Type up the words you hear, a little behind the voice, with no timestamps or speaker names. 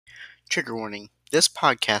Trigger warning. This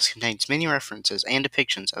podcast contains many references and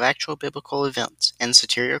depictions of actual biblical events and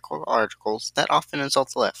satirical articles that often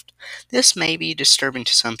insult the left. This may be disturbing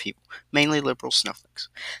to some people, mainly liberal snowflakes.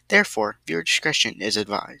 Therefore, viewer discretion is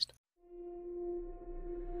advised.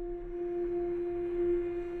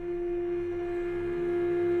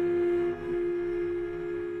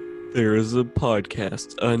 There is a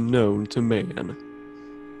podcast unknown to man.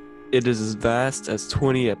 It is as vast as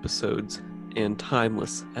 20 episodes and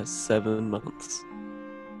timeless as 7 months.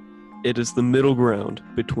 It is the middle ground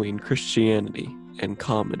between Christianity and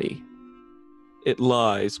comedy. It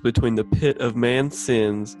lies between the pit of man's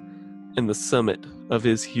sins and the summit of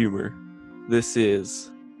his humor. This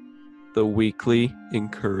is the Weekly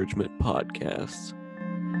Encouragement Podcast.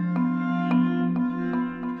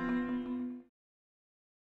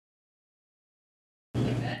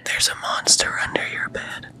 There's a monster under your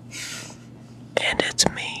bed, and it's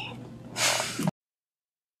me.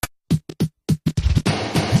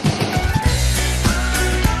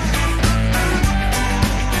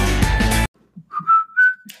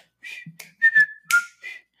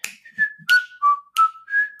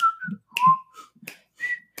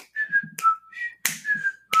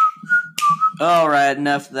 Alright,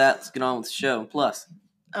 enough of that. Let's get on with the show. Plus,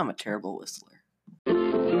 I'm a terrible whistler.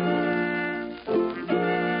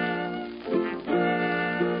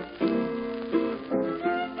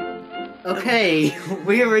 Okay,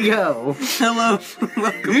 here we go. Hello,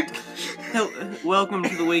 welcome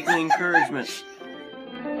to the Weekly Encouragement.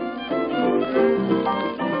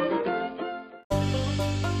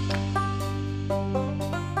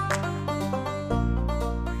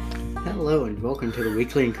 Hello and welcome to the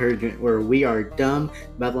Weekly Encouragement, where we are dumb,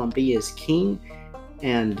 Babylon B is king,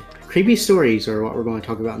 and creepy stories are what we're going to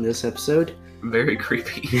talk about in this episode. Very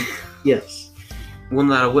creepy. Yes. One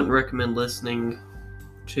that I wouldn't recommend listening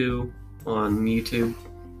to on YouTube.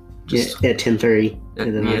 Just at 10:30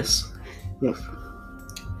 in the night. Yes. Yep.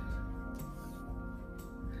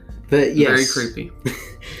 But yes. Very creepy.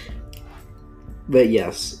 But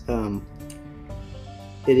yes,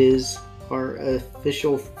 it is our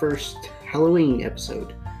official first Halloween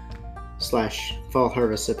episode / Fall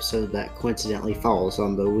Harvest episode that coincidentally falls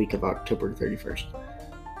on the week of October 31st.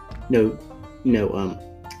 No,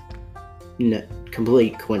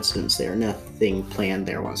 complete coincidence there. Nothing planned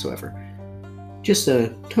there whatsoever. Just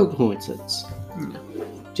a total coincidence. No.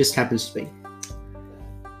 Just happens to be.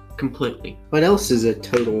 Completely. What else is a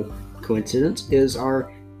total coincidence is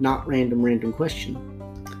our not random question,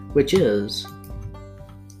 which is,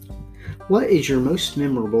 what is your most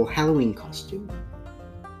memorable Halloween costume?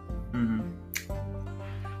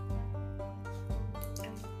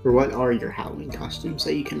 Or what are your Halloween costumes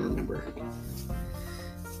that you can remember?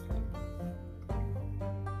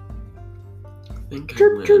 I think I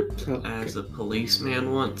went as a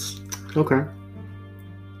policeman once. Okay.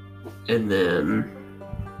 And then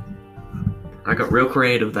I got real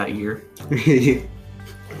creative that year.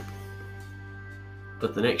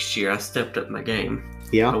 But the next year I stepped up my game.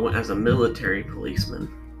 Yeah. I went as a military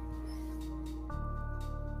policeman.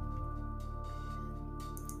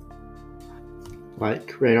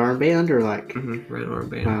 Like red armband or like? Red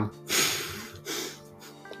armband.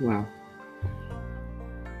 Wow.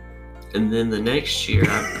 And then the next year,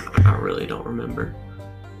 I really don't remember.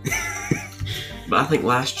 But I think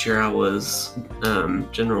last year I was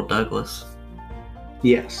General Douglas.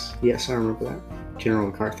 Yes, I remember that. General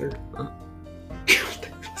MacArthur. General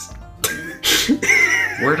Douglas.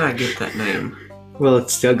 Where did I get that name? Well,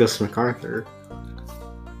 it's Douglas MacArthur.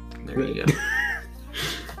 There you go.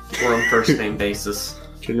 We're on first name basis.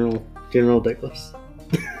 General Douglas.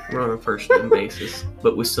 We're on a first name basis,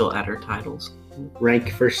 but we still add our titles.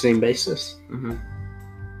 Rank first name basis. Mm-hmm.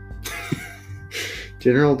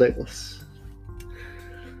 General Douglas.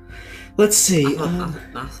 Let's see.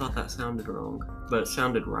 I thought that sounded wrong, but it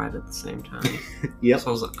sounded right at the same time. Yep.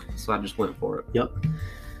 So I just went for it. Yep.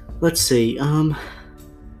 Let's see. I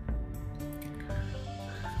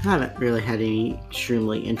haven't really had any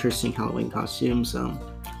extremely interesting Halloween costumes.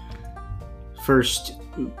 First,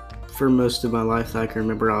 for most of my life, I can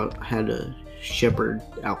remember I had a shepherd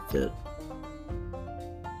outfit.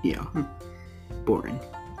 Yeah. Boring.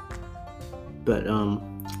 But,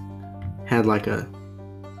 had like a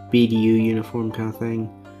BDU uniform kind of thing.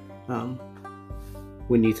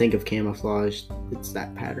 When you think of camouflage, it's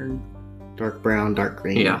that pattern. Dark brown, dark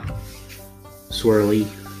green. Yeah. Swirly.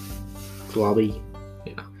 Globby.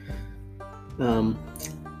 Yeah.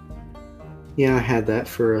 Yeah, I had that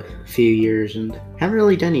for a few years and haven't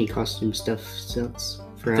really done any costume stuff since.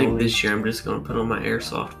 I think this year I'm just going to put on my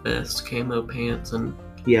airsoft vest, camo pants, and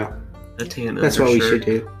yeah, a tan that's what we undershirt.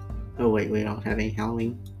 should do. Oh wait, we don't have any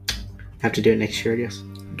Halloween. Have to do it next year, I guess.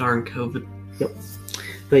 Darn COVID.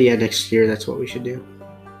 But yeah, next year, that's what we should do.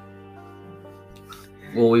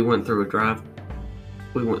 Well, we went through a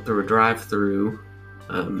drive-through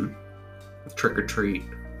trick or treat.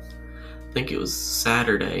 I think it was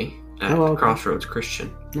Saturday at Crossroads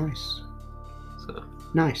Christian. Nice. So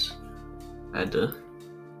Nice. I had to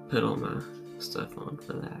put all my stuff on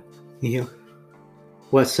for that. Yeah.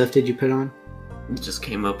 What stuff did you put on? It just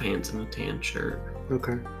came up pants and a tan shirt.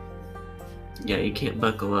 Okay. Yeah, you can't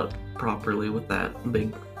buckle up properly with that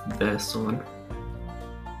big vest on.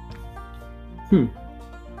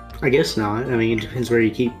 I guess not. I mean, it depends where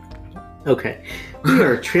you keep. Okay. We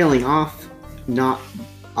are trailing off, not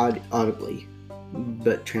audibly,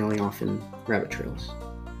 but trailing off in rabbit trails.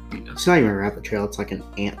 Yeah. It's not even a rabbit trail, it's like an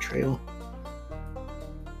ant trail.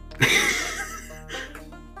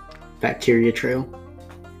 Bacteria trail.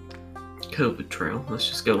 COVID trail. Let's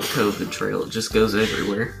just go with COVID trail. It just goes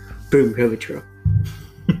everywhere. Boom, COVID trail.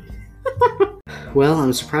 Well,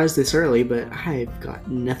 I'm surprised this early, but I've got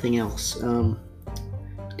nothing else. Do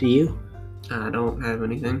you? I don't have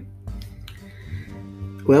anything.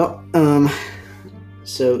 Well,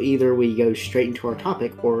 so either we go straight into our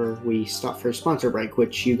topic or we stop for a sponsor break,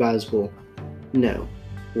 which you guys will know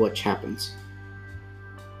which happens.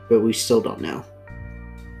 But we still don't know.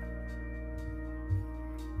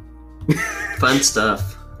 Fun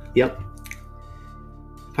stuff. Yep.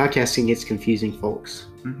 Podcasting gets confusing, folks.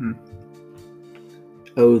 Mm-hmm.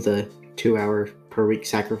 Oh, the 2-hour per week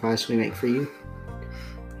sacrifice we make for you.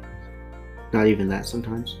 Not even that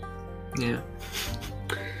sometimes. Yeah.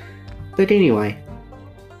 But anyway,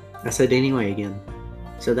 I said anyway again.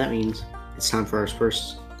 So that means it's time for our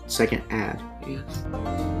second ad. Yes.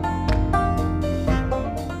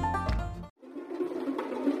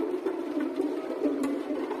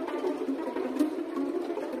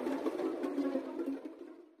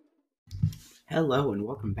 Hello and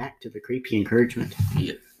welcome back to the Creepy Encouragement.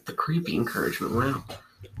 Yeah. The creepy encouragement. Wow.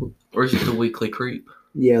 Or is it the weekly creep?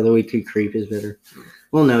 Yeah, the weekly creep is better.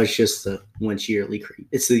 Well, no, it's just the once yearly creep.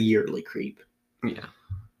 It's the yearly creep. Yeah.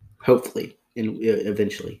 Hopefully, and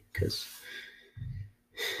eventually, because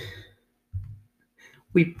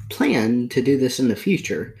we plan to do this in the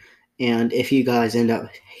future. And if you guys end up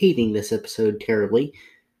hating this episode terribly,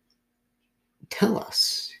 tell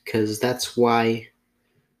us, because that's why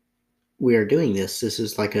we are doing this. This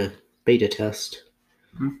is like a beta test.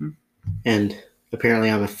 Mm-hmm. And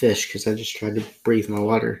apparently I'm a fish because I just tried to breathe my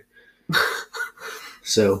water.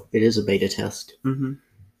 So it is a beta test. Mm-hmm.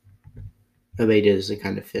 A beta is a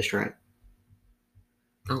kind of fish, right?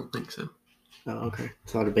 I don't think so. Oh, okay. I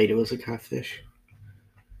thought a beta was a kind of fish.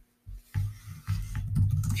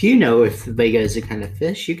 If you know if the beta is a kind of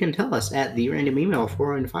fish, you can tell us at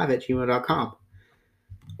therandomemail415@gmail.com.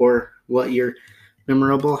 Or what your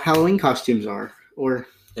memorable Halloween costumes are. Or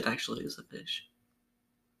It actually is a fish.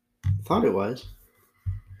 I thought it was.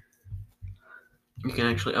 You can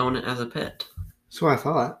actually own it as a pet. That's what I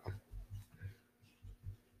thought.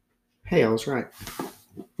 Hey, I was right.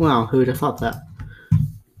 Wow, who would have thought that?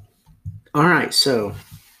 Alright, so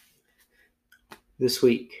this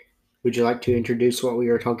week, would you like to introduce what we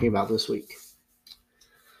are talking about this week?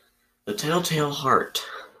 The Tattle-Tale Heart.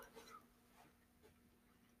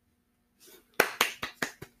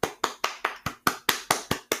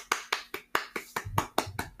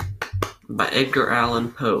 By Edgar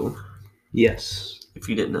Allan Poe. Yes. If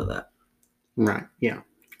you didn't know that. Right, yeah.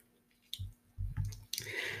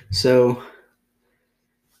 So,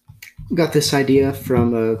 got this idea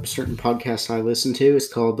from a certain podcast I listen to.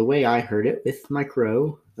 It's called The Way I Heard It with Mike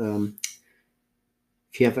Rowe.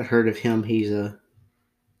 If you haven't heard of him, he's a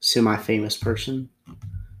semi-famous person.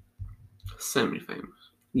 Semi-famous.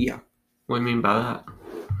 Yeah. What do you mean by that?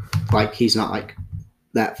 Like, he's not like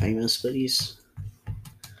that famous, but he's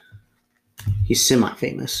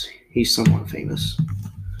semi-famous. He's somewhat famous.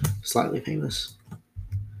 Slightly famous.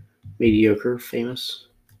 Mediocre famous.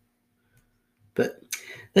 But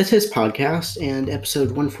that's his podcast, and episode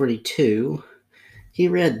 142, he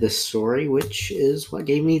read this story, which is what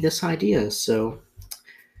gave me this idea. So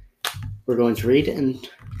we're going to read it and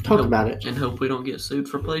talk about it. And hope we don't get sued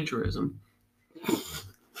for plagiarism.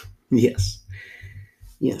 Yes.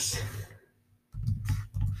 Yes.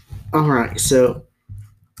 All right, so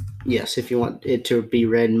yes, if you want it to be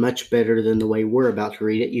read much better than the way we're about to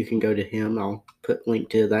read it, you can go to him. I'll put a link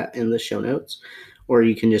to that in the show notes. Or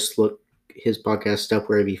you can just look his podcast up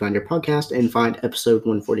wherever you find your podcast and find episode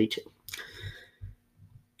 142.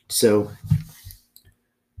 So,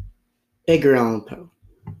 Edgar Allan Poe.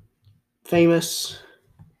 Famous,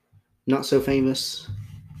 not so famous,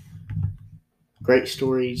 great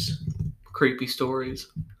stories. Creepy stories.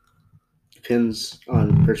 depends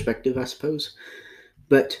on perspective, I suppose.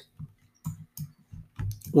 But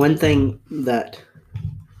one thing that,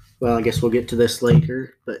 well, I guess we'll get to this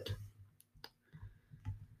later, but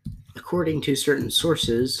according to certain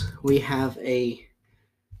sources, we have a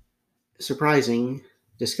surprising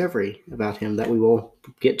discovery about him that we will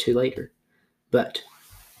get to later. But,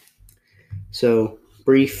 so,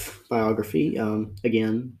 brief biography.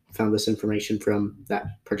 Again, found this information from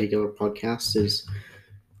that particular podcast is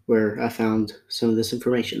where I found some of this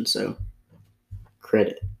information. So,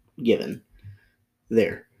 credit given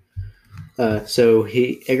there.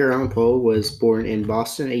 Edgar Allan Poe was born in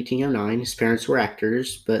Boston in 1809. His parents were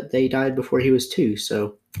actors, but they died before he was 2,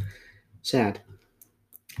 so sad.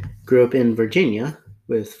 Grew up in Virginia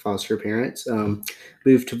with foster parents.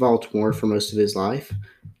 Moved to Baltimore for most of his life.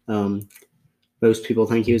 Most people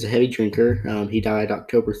think he was a heavy drinker. He died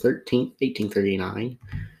October 13th, 1839.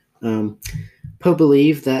 Poe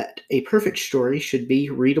believed that a perfect story should be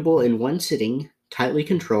readable in one sitting, tightly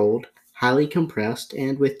controlled, highly compressed,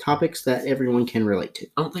 and with topics that everyone can relate to.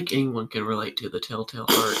 I don't think anyone can relate to the Telltale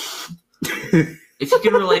Heart. If you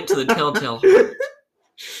can relate to the Telltale Heart,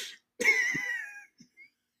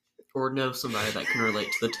 or know somebody that can relate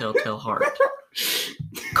to the Telltale Heart,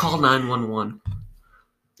 call 911.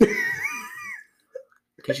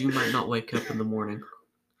 Because you might not wake up in the morning.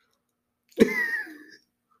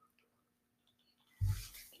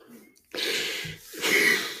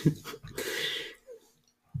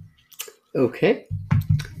 Okay.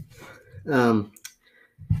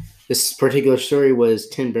 This particular story was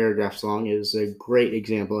 10 paragraphs long. It was a great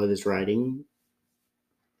example of his writing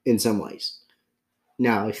in some ways.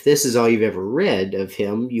 Now, if this is all you've ever read of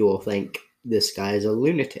him, you will think this guy is a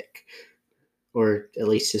lunatic. Or at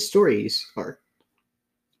least his stories are.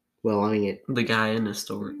 Well, I mean, The guy in this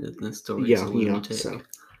story is a yeah, lunatic. so.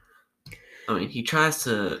 I mean, he tries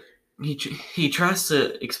to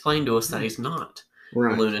explain to us that he's not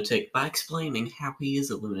Right. a lunatic by explaining how he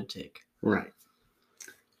is a lunatic. Right.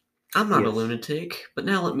 I'm not a Yes. lunatic, but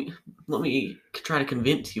now let me try to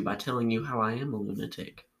convince you by telling you how I am a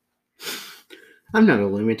lunatic. I'm not a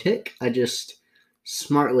lunatic. I just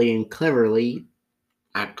smartly and cleverly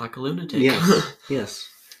Act like a lunatic. Yes. Yes.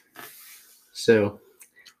 So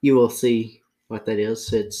you will see what that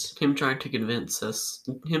is. It's Him trying to convince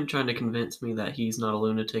me that he's not a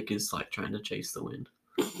lunatic is like trying to chase the wind.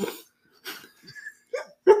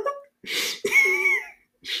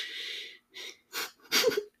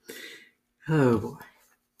 Oh boy.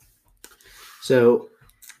 So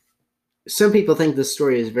some people think this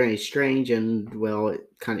story is very strange, and well,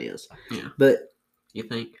 it kind of is. Yeah. But You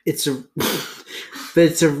think? it's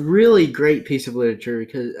a really great piece of literature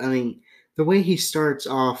because I mean the way he starts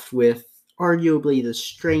off with arguably the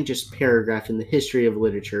strangest paragraph in the history of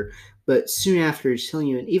literature, but soon after he's telling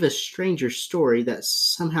you an even stranger story that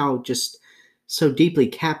somehow just so deeply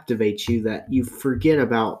captivates you that you forget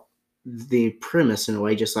about the premise in a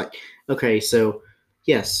way. Just like, okay, so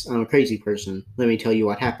yes, I'm a crazy person. Let me tell you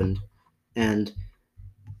what happened. And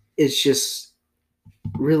it's just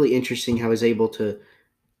really interesting how he's able to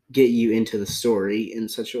get you into the story in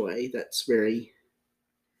such a way that's very,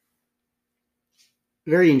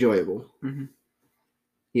 very enjoyable. Mm-hmm.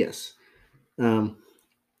 Yes.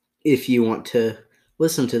 If you want to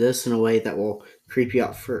listen to this in a way that will creep you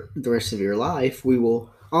out for the rest of your life, we will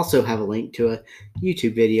also have a link to a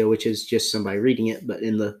YouTube video, which is just somebody reading it, but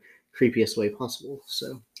in the creepiest way possible.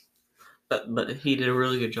 So, But he did a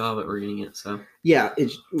really good job at reading it. So yeah,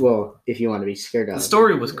 if you want to be scared of the it.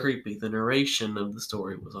 story was creepy. The narration of the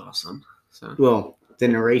story was awesome. So Well, the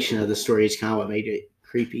narration of the story is kind of what made it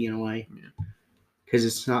creepy in a way. Yeah. Because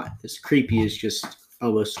it's not as creepy as just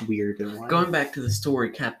almost weird in a way. Going back to the story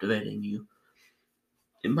captivating you,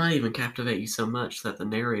 it might even captivate you so much that the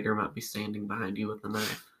narrator might be standing behind you with a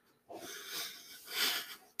knife.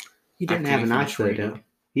 He didn't after have you a knife finish though. reading.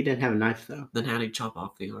 He didn't have a knife though. Then how'd he chop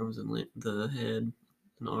off the arms and the head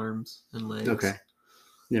and arms and legs? Okay.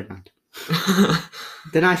 Never mind.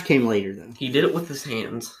 The knife came later though. He did it with his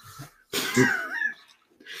hands.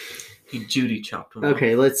 He Judy chopped him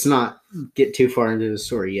Okay, let's not get too far into the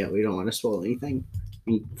story yet. We don't want to spoil anything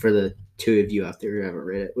for the two of you out there who haven't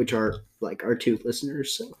read it, which are like our 2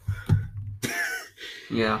 listeners. So,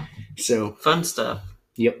 Yeah. So Fun stuff.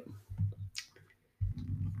 Yep.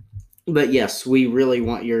 But yes, we really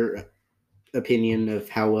want your opinion of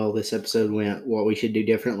how well this episode went, what we should do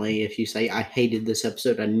differently. If you say, I hated this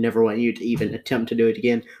episode, I never want you to even attempt to do it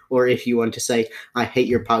again. Or if you want to say, I hate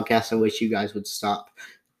your podcast, I wish you guys would stop.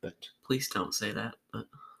 But please don't say that. But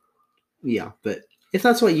yeah, but if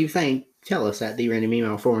that's what you think, tell us at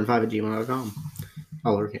therandomemail415@gmail.com.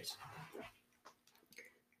 All lowercase.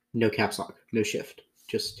 No caps lock. No shift.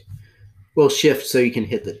 Just, well, shift so you can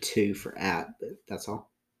hit the 2 for at, but that's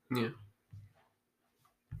all. Yeah.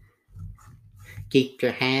 Keep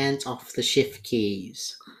your hands off the shift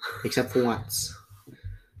keys. Except for once.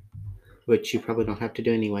 Which you probably don't have to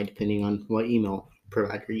do anyway, depending on what email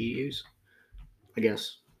provider you use. I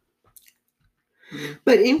guess. Yeah.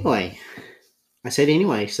 But anyway, I said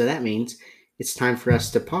anyway, so that means it's time for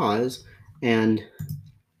us to pause, and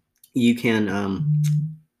you can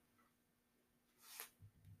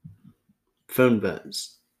phone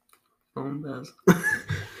buzz. Phone buzz.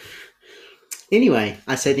 Anyway,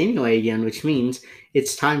 I said anyway again, which means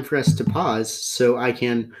it's time for us to pause so I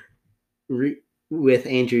can, with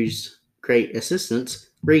Andrew's great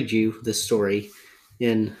assistance, read you the story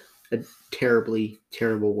in a terribly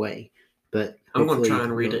terrible way. But I'm going to try hopefully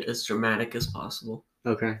and read it as dramatic as possible.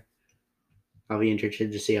 Okay. I'll be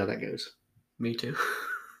interested to see how that goes. Me too.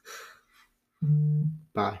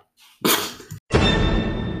 Bye.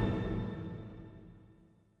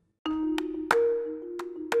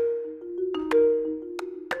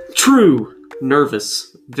 True.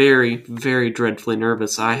 Nervous. Very, very dreadfully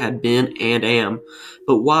nervous I had been and am.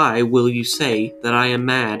 But why will you say that I am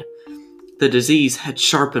mad? The disease had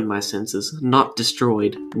sharpened my senses, not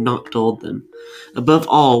destroyed, not dulled them. Above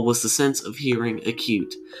all was the sense of hearing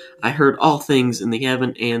acute. I heard all things in the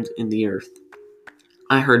heaven and in the earth.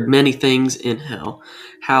 I heard many things in hell.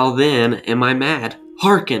 How then am I mad?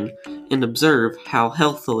 Hearken, and observe how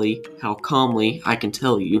healthily, how calmly I can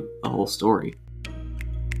tell you the whole story.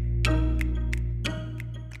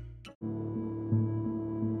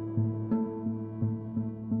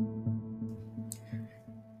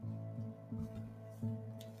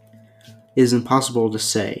 It is impossible to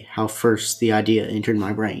say how first the idea entered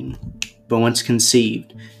my brain, but once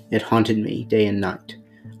conceived, it haunted me day and night.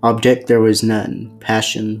 Object there was none,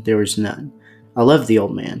 passion there was none. I loved the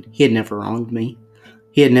old man. He had never wronged me.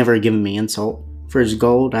 He had never given me insult. For his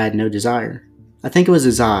gold I had no desire. I think it was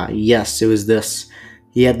his eye. Yes, it was this.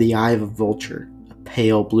 He had the eye of a vulture, a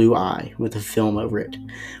pale blue eye with a film over it.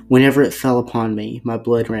 Whenever it fell upon me, my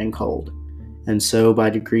blood ran cold. And so, by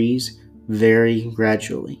degrees, very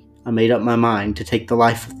gradually, I made up my mind to take the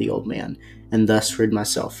life of the old man, and thus rid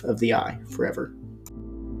myself of the eye forever.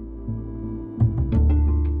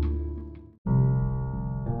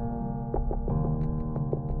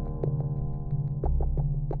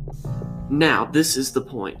 Now, this is the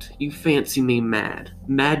point. You fancy me mad.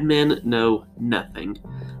 Madmen know nothing.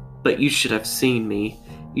 But you should have seen me.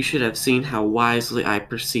 You should have seen how wisely I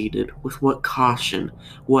proceeded, with what caution,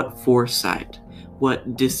 what foresight,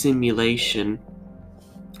 what dissimulation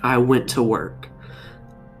I went to work.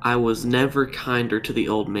 I was never kinder to the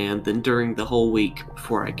old man than during the whole week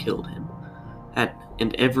before I killed him.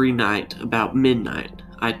 And every night, about midnight,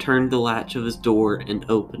 I turned the latch of his door and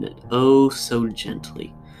opened it, oh so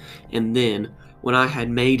gently. And then, when I had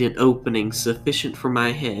made an opening sufficient for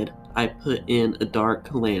my head, I put in a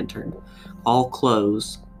dark lantern, all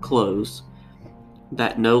closed,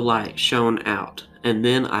 that no light shone out, and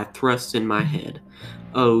then I thrust in my head.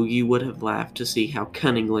 Oh, you would have laughed to see how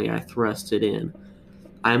cunningly I thrust it in.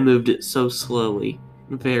 I moved it so slowly,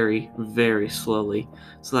 very, very slowly,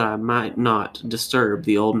 so that I might not disturb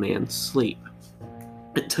the old man's sleep.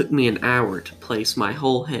 It took me an hour to place my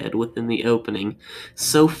whole head within the opening,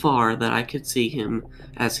 so far that I could see him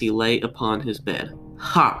as he lay upon his bed.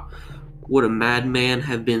 Ha! Would a madman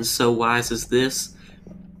have been so wise as this?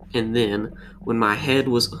 And then, when my head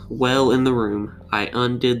was well in the room, I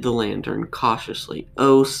undid the lantern cautiously,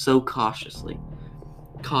 oh so cautiously,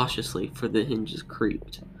 for the hinges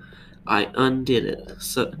creaked. I undid it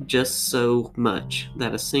just so much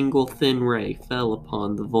that a single thin ray fell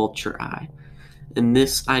upon the vulture eye. And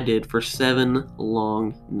this I did for 7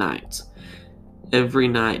 long nights, every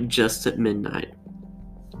night just at midnight.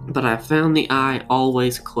 But I found the eye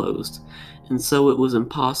always closed, and so it was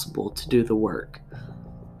impossible to do the work.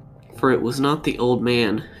 For it was not the old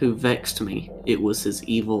man who vexed me, it was his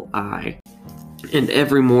evil eye. And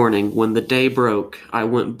every morning, when the day broke, I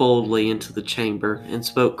went boldly into the chamber and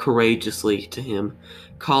spoke courageously to him,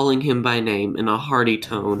 calling him by name in a hearty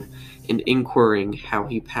tone, and inquiring how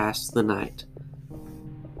he passed the night.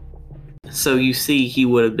 So you see, he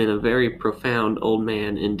would have been a very profound old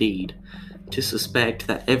man indeed, to suspect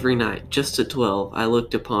that every night, just at 12, I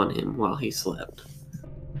looked upon him while he slept.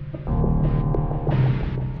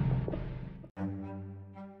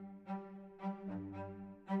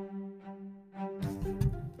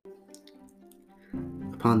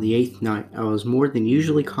 Upon the 8th night, I was more than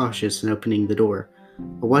usually cautious in opening the door.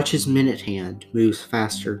 I watched his minute hand moves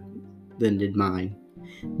faster than did mine.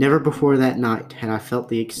 Never before that night had I felt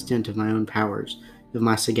the extent of my own powers. of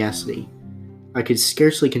my sagacity. I could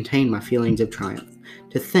scarcely contain my feelings of triumph.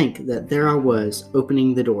 To think that there I was,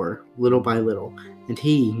 opening the door, little by little, and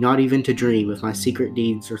he not even to dream of my secret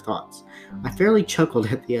deeds or thoughts. I fairly chuckled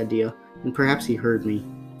at the idea, and perhaps he heard me,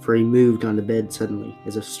 for he moved on the bed suddenly,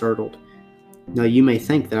 as if startled. Now you may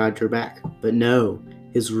think that I drew back, but no.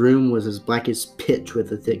 His room was as black as pitch with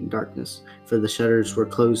the thick darkness, for the shutters were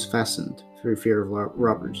close-fastened through fear of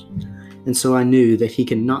robbers. And so I knew that he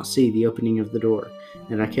could not see the opening of the door,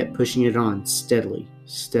 and I kept pushing it on steadily,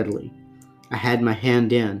 steadily. I had my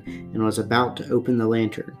hand in, and was about to open the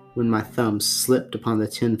lantern, when my thumb slipped upon the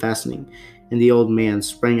tin fastening, and the old man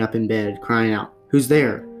sprang up in bed, crying out, "Who's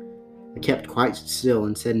there?" I kept quite still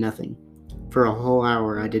and said nothing. For a whole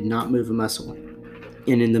hour I did not move a muscle,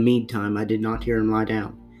 and in the meantime I did not hear him lie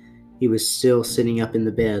down. He was still sitting up in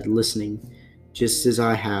the bed, listening, just as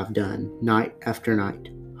I have done, night after night,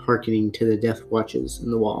 hearkening to the death watches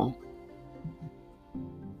in the wall.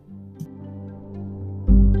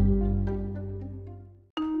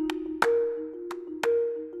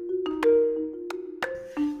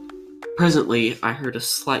 Presently, I heard a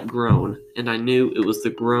slight groan, and I knew it was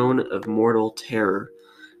the groan of mortal terror.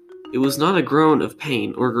 It was not a groan of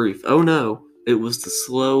pain or grief. Oh no! It was the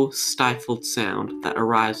slow, stifled sound that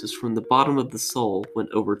arises from the bottom of the soul when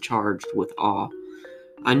overcharged with awe.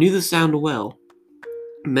 I knew the sound well.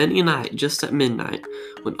 Many a night, just at midnight,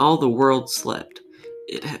 when all the world slept,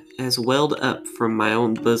 it has welled up from my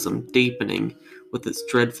own bosom, deepening, with its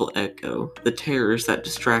dreadful echo, the terrors that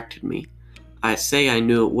distracted me. I say I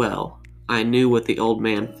knew it well. I knew what the old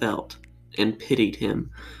man felt, and pitied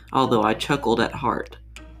him, although I chuckled at heart.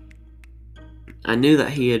 I knew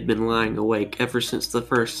that he had been lying awake ever since the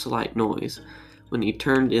first slight noise, when he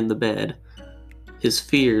turned in the bed. His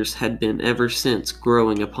fears had been ever since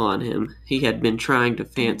growing upon him. He had been trying to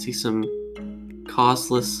fancy some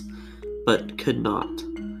causeless, but could not.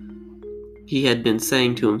 He had been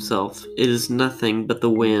saying to himself, "It is nothing but the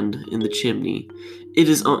wind in the chimney. It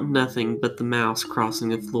is nothing but the mouse crossing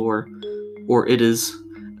the floor, or it is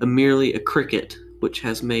merely a cricket which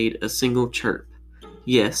has made a single chirp."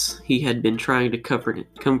 Yes, he had been trying to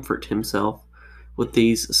comfort himself with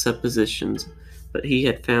these suppositions, but he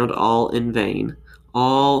had found all in vain,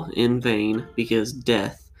 because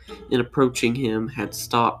death, in approaching him, had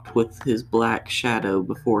stopped with his black shadow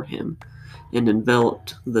before him, and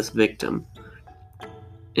enveloped this victim.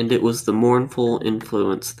 And it was the mournful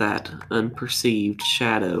influence, that unperceived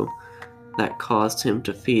shadow, that caused him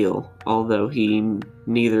to feel, although he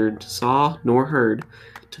neither saw nor heard,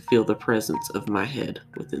 to feel the presence of my head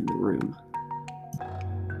within the room.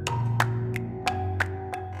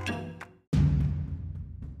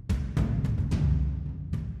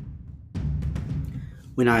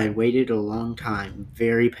 When I had waited a long time,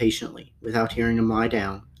 very patiently, without hearing him lie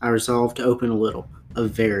down, I resolved to open a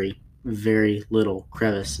very, very little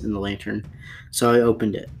crevice in the lantern. So I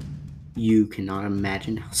opened it. You cannot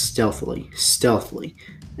imagine how stealthily,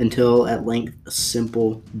 until at length a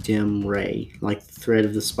simple, dim ray, like the thread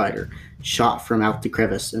of the spider, shot from out the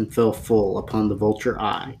crevice and fell full upon the vulture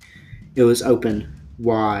eye. It was open,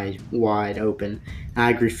 wide, wide open, and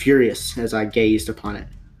I grew furious as I gazed upon it.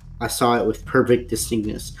 I saw it with perfect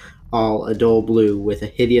distinctness, all a dull blue, with a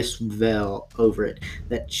hideous veil over it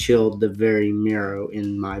that chilled the very marrow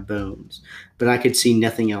in my bones. But I could see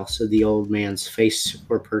nothing else of the old man's face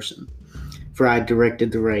or person, for I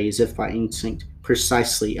directed the ray, as if by instinct,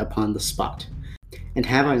 precisely upon the spot. And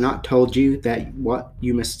have I not told you that what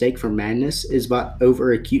you mistake for madness is but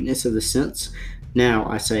over-acuteness of the sense? Now,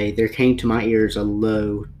 I say, there came to my ears a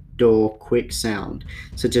low, dull, quick sound,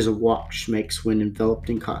 such as a watch makes when enveloped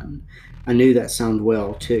in cotton. I knew that sound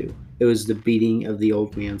well, too. It was the beating of the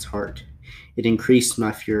old man's heart. It increased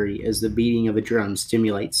my fury, as the beating of a drum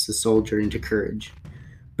stimulates the soldier into courage.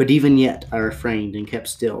 But even yet I refrained and kept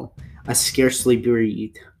still. I scarcely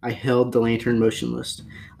breathed. I held the lantern motionless.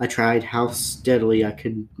 I tried how steadily I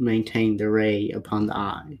could maintain the ray upon the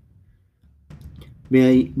eye.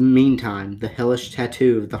 Meantime, the hellish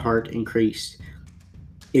tattoo of the heart increased.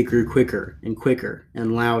 It grew quicker and quicker,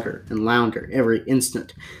 and louder every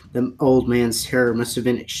instant. The old man's terror must have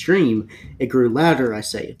been extreme. It grew louder, I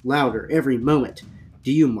say, louder every moment.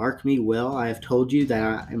 Do you mark me well? I have told you that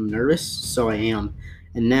I am nervous, so I am.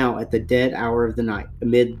 And now, at the dead hour of the night,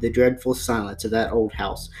 amid the dreadful silence of that old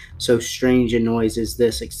house, so strange a noise as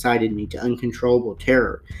this excited me to uncontrollable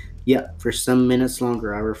terror. Yet, for some minutes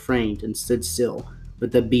longer I refrained and stood still.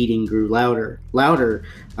 But the beating grew louder.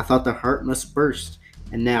 I thought the heart must burst.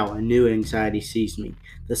 And now a new anxiety seized me.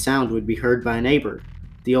 The sound would be heard by a neighbor.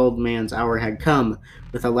 The old man's hour had come.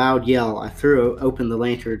 With a loud yell, I threw open the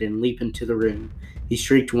lantern and leaped into the room. He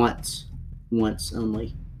shrieked once. once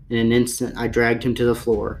only. In an instant, I dragged him to the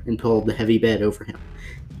floor and pulled the heavy bed over him.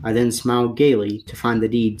 I then smiled gaily to find the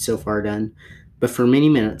deed so far done, but for many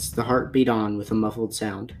minutes the heart beat on with a muffled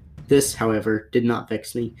sound. This, however, did not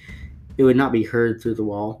vex me. It would not be heard through the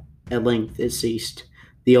wall. At length it ceased.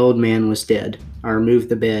 The old man was dead. I removed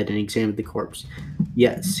the bed and examined the corpse.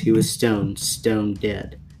 Yes, he was stone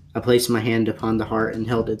dead. I placed my hand upon the heart and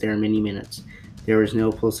held it there many minutes. There was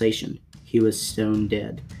no pulsation. He was stone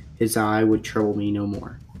dead. His eye would trouble me no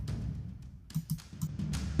more.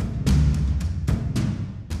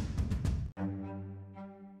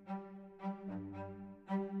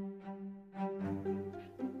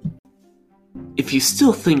 If you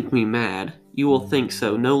still think me mad, you will think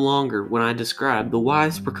so no longer when I describe the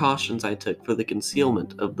wise precautions I took for the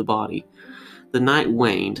concealment of the body. The night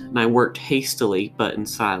waned, and I worked hastily but in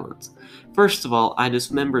silence. First of all, I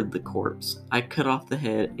dismembered the corpse. I cut off the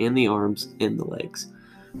head and the arms and the legs.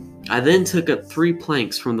 I then took up 3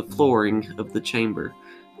 planks from the flooring of the chamber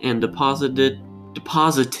and deposited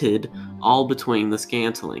all between the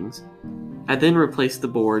scantlings. I then replaced the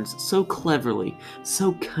boards so cleverly,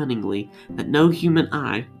 so cunningly, that no human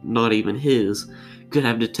eye, not even his, could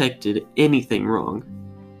have detected anything wrong.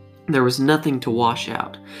 There was nothing to wash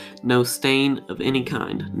out, no stain of any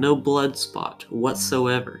kind, no blood spot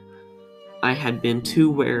whatsoever. I had been too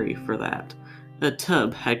wary for that. A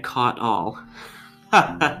tub had caught all.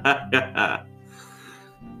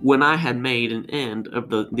 When I had made an end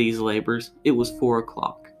of these labors, it was 4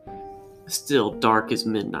 o'clock. Still dark as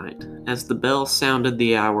midnight. As the bell sounded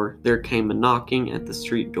the hour, there came a knocking at the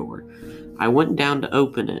street door. I went down to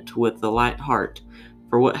open it with a light heart,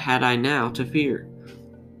 for what had I now to fear?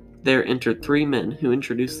 There entered 3 men who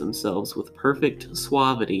introduced themselves with perfect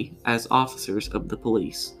suavity as officers of the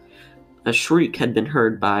police. A shriek had been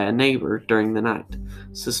heard by a neighbor during the night.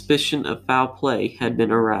 Suspicion of foul play had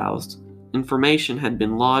been aroused. Information had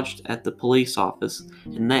been lodged at the police office,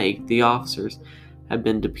 and they, the officers, had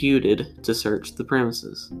been deputed to search the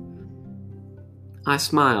premises. I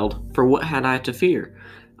smiled, for what had I to fear?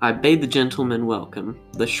 I bade the gentleman welcome.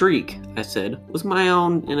 The shriek, I said, was my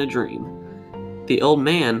own in a dream. The old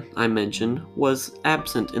man, I mentioned, was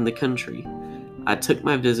absent in the country. I took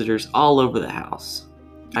my visitors all over the house.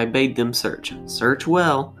 I bade them search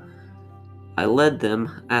well. I led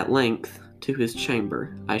them, at length, to his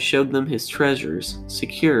chamber. I showed them his treasures,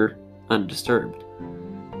 secure, undisturbed.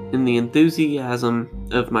 In the enthusiasm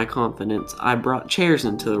of my confidence, I brought chairs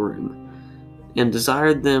into the room, and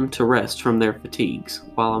desired them to rest from their fatigues,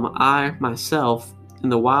 while I myself, in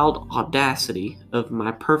the wild audacity of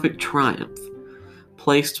my perfect triumph,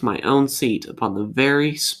 placed my own seat upon the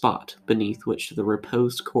very spot beneath which the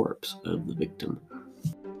reposed corpse of the victim.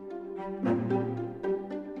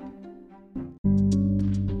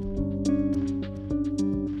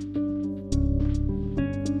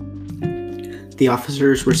 The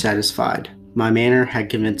officers were satisfied. My manner had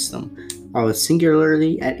convinced them. I was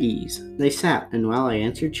singularly at ease. They sat, and while I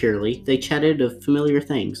answered cheerily, they chatted of familiar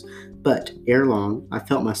things. But, ere long, I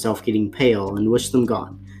felt myself getting pale and wished them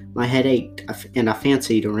gone. My head ached, and I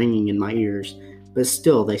fancied a ringing in my ears. But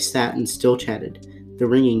still they sat and still chatted. The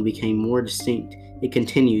ringing became more distinct. It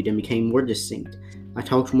continued and became more distinct. I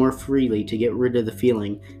talked more freely to get rid of the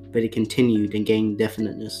feeling, but it continued and gained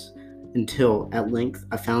definiteness, until, at length,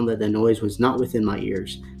 I found that the noise was not within my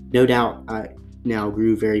ears. No doubt I now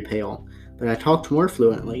grew very pale, but I talked more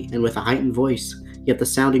fluently and with a heightened voice, yet the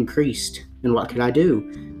sound increased, and what could I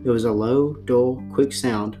do? It was a low, dull, quick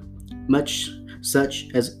sound, much such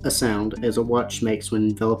as a sound as a watch makes when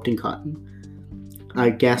enveloped in cotton. I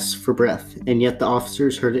gasped for breath, and yet the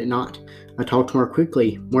officers heard it not. I talked more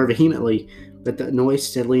quickly, more vehemently, but the noise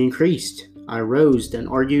steadily increased. I rose and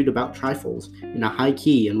argued about trifles, in a high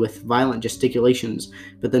key and with violent gesticulations,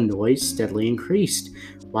 but the noise steadily increased.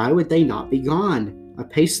 Why would they not be gone? I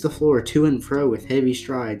paced the floor to and fro with heavy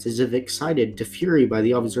strides, as if excited to fury by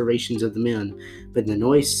the observations of the men, but the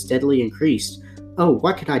noise steadily increased. Oh,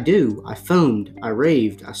 what could I do? I foamed, I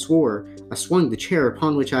raved, I swore. I swung the chair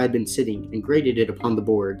upon which I had been sitting, and grated it upon the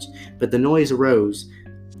boards, but the noise arose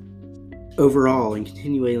over all and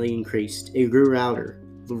continually increased. It grew louder,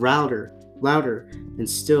 and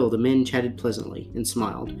still the men chatted pleasantly and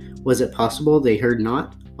smiled. Was it possible they heard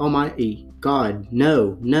not? Almighty God,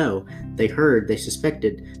 no. They heard, they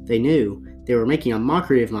suspected, they knew. They were making a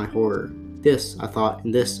mockery of my horror. This, I thought,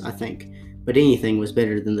 and this, I think. But anything was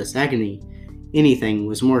better than this agony. Anything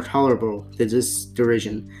was more tolerable than this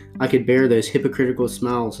derision. I could bear those hypocritical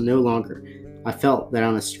smiles no longer. I felt that I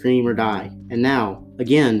must scream or die. And now,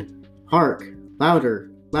 again, hark! Louder!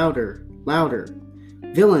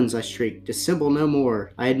 Villains, I shrieked, dissemble no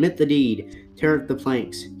more. I admit the deed. Tear up the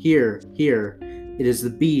planks. Hear, hear. It is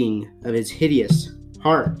the beating of his hideous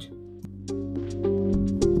heart.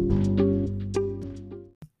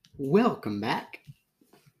 Welcome back.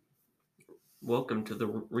 Welcome to the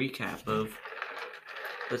recap of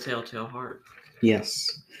The Telltale Heart.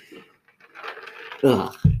 Yes.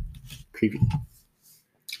 Ugh. Creepy.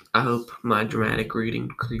 I hope my dramatic reading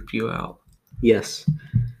creeped you out. Yes.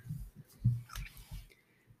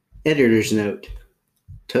 Editor's note.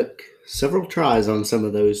 Took several tries on some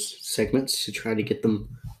of those segments to try to get them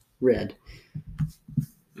read.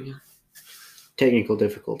 Yeah. Technical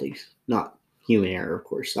difficulties. Not human error, of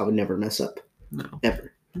course. I would never mess up. No.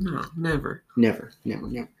 Ever. No, never. Never. Never.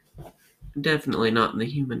 Never. Definitely not in the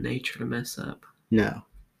human nature to mess up. No.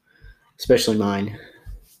 Especially mine.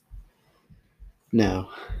 No.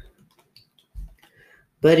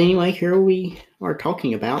 But anyway, here we are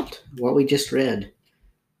talking about what we just read.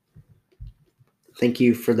 Thank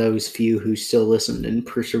you for those few who still listened and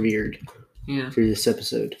persevered through this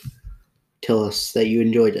episode. Tell us that you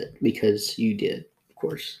enjoyed it, because you did, of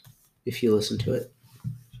course, if you listened to it.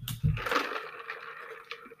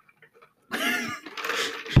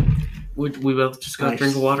 We both just got a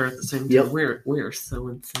drink of water at the same time. Yep. We are so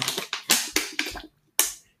insane.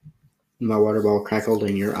 My water ball crackled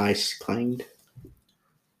and your ice clanged.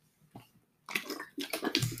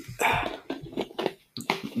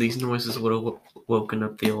 These noises would have woken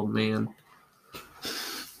up the old man.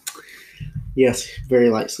 Yes, very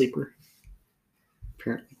light sleeper.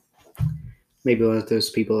 Apparently. Maybe one of those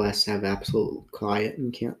people that has to have absolute quiet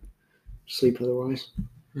and can't sleep otherwise.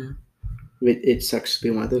 Yeah. It sucks to be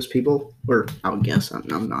one of those people. Or I would guess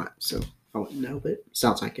I'm not, so I wouldn't know, but it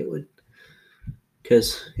sounds like it would.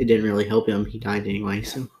 Because it didn't really help him. He died anyway,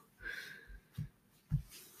 so.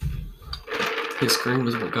 His scream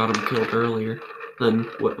was what got him killed earlier than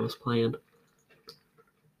what was planned.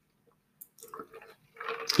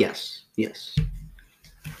 Yes.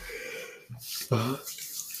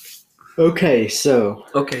 Okay, so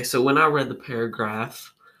when I read the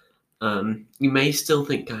paragraph, you may still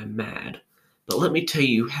think I'm mad, but let me tell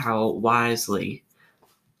you how wisely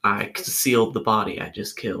I concealed the body I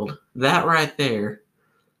just killed. That right there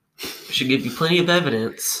should give you plenty of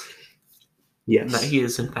evidence that he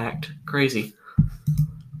is, in fact, crazy.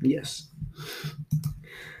 Yes.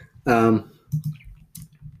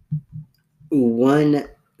 One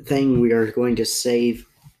thing we are going to save,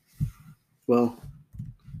 well,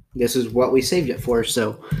 this is what we saved it for,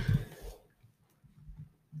 so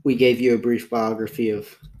we gave you a brief biography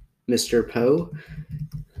of Mr. Poe.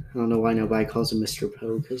 I don't know why nobody calls him Mr.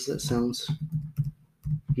 Poe, because that sounds,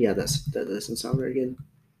 that doesn't sound very good.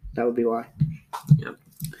 That would be why. Yep.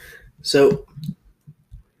 So,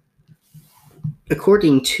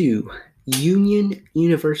 according to Union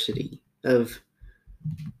University of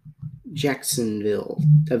Jackson,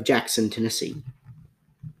 Tennessee.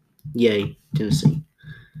 Yay, Tennessee.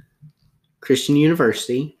 Christian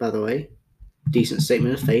University, by the way. Decent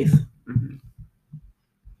statement of faith. Mm-hmm.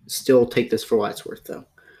 Still take this for what it's worth, though.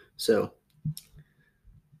 So,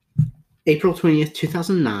 April 20th,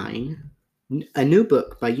 2009, a new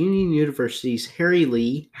book by Union University's Harry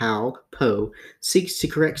Lee Howe Poe seeks to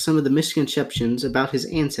correct some of the misconceptions about his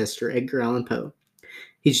ancestor, Edgar Allan Poe.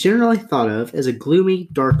 He's generally thought of as a gloomy,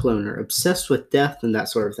 dark loner, obsessed with death and that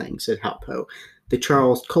sort of thing, said Howe Poe, the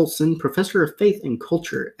Charles Colson Professor of Faith and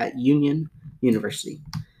Culture at Union University.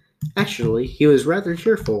 Actually, he was a rather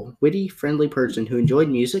cheerful, witty, friendly person who enjoyed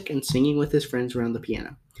music and singing with his friends around the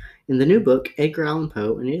piano. In the new book, Edgar Allan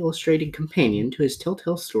Poe, an illustrated companion to his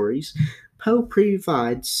telltale stories, Poe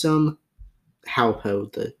provides some Howe Poe,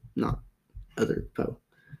 the not other Poe.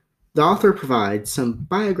 The author provides some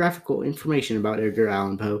biographical information about Edgar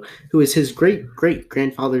Allan Poe, who is his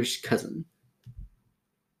great-great-grandfather's cousin.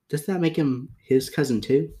 Does that make him his cousin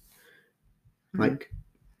too? Mm-hmm. Like,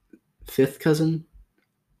 fifth cousin?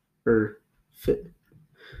 Or fifth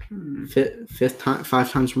time,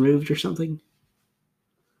 5 times removed or something?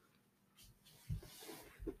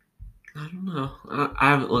 I don't know. I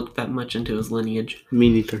haven't looked that much into his lineage. Me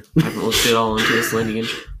neither. I haven't looked at all into his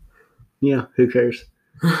lineage. Yeah, who cares?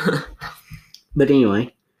 But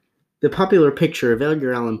anyway, the popular picture of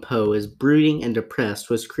Edgar Allan Poe as brooding and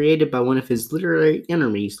depressed was created by one of his literary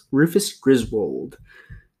enemies, Rufus Griswold,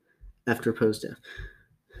 after Poe's death.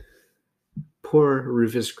 Poor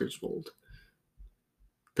Rufus Griswold.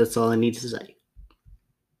 That's all I need to say.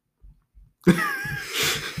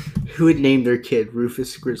 Who would name their kid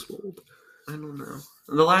Rufus Griswold? I don't know.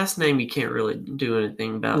 The last name you can't really do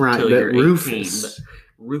anything about right, until you're 18. But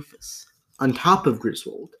Rufus. On top of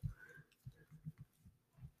Griswold.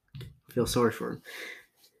 I feel sorry for him.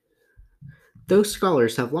 Those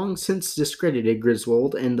scholars have long since discredited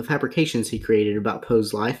Griswold and the fabrications he created about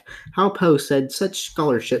Poe's life. Hal Poe said such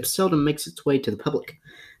scholarship seldom makes its way to the public.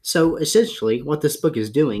 So, essentially, what this book is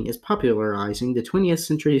doing is popularizing the 20th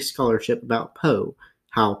century scholarship about Poe,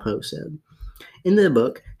 Hal Poe said. In the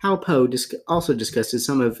book, Hal Poe also discusses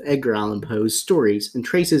some of Edgar Allan Poe's stories and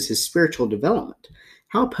traces his spiritual development.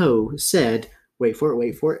 Hal Poe said, wait for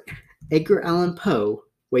it, Edgar Allan Poe,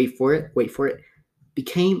 wait for it,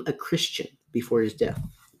 became a Christian before his death.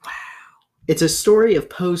 Wow. It's a story of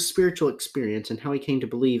Poe's spiritual experience and how he came to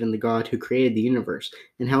believe in the God who created the universe,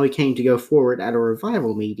 and how he came to go forward at a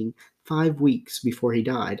revival meeting 5 weeks before he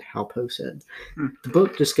died, Hal Poe said. The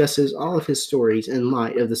book discusses all of his stories in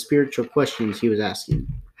light of the spiritual questions he was asking.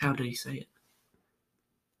 How did he say it?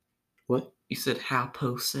 What? You said how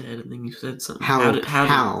Poe said, and then you said something. How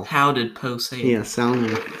did Poe say it? Yes, I don't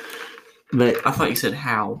know. But I thought you said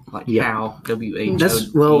how, like yeah. how, W-H-O-E.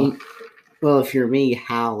 That's, well, if you're me,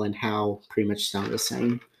 Hal and How pretty much sound the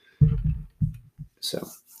same. So,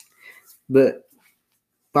 but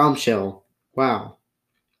Bombshell, wow,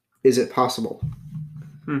 is it possible?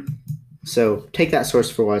 So take that source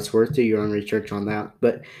for what it's worth. Do your own research on that.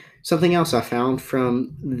 But something else I found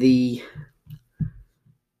from the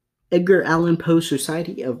Edgar Allan Poe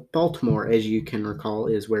Society of Baltimore, as you can recall,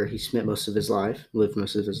 is where he lived most of his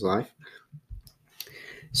life.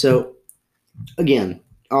 So, again,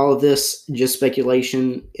 all of this just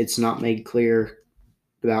speculation. It's not made clear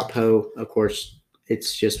about Poe. Of course,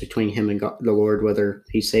 it's just between him and God, the Lord, whether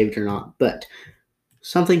he's saved or not. But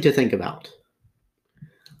something to think about.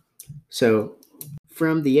 So,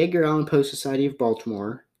 from the Edgar Allan Poe Society of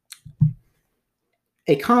Baltimore,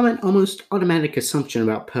 a common, almost automatic assumption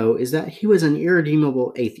about Poe is that he was an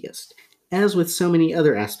irredeemable atheist. As with so many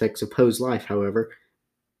other aspects of Poe's life, however,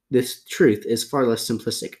 this truth is far less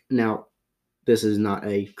simplistic. Now, this is not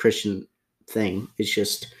a Christian thing. It's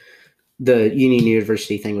just the Union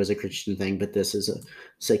University thing was a Christian thing, but this is a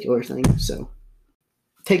secular thing. So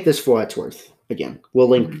take this for what it's worth. Again, we'll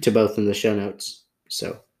link to both in the show notes.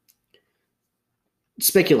 So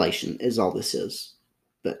speculation is all this is,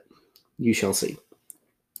 but you shall see.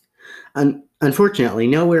 Unfortunately,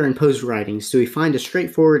 nowhere in Poe's writings do we find a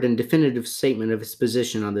straightforward and definitive statement of his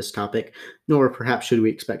position on this topic, nor perhaps should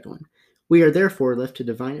we expect one. We are therefore left to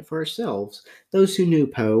divine it for ourselves, those who knew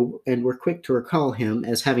Poe and were quick to recall him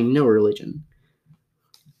as having no religion,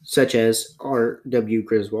 such as R.W.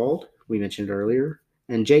 Griswold, we mentioned earlier,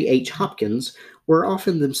 and J.H. Hopkins, were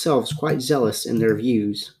often themselves quite zealous in their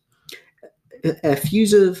views.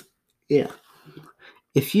 Effusive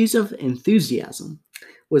enthusiasm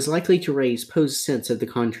was likely to raise Poe's sense of the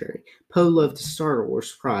contrary. Poe loved to startle or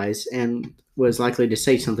surprise and was likely to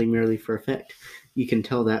say something merely for effect. You can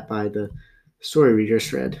tell that by the story we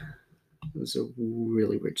just read. It was a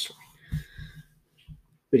really weird story.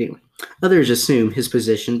 But anyway, others assume his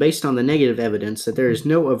position based on the negative evidence that there is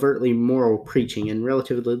no overtly moral preaching and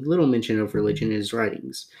relatively little mention of religion in his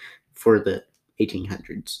writings for the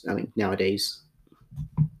 1800s. I mean, nowadays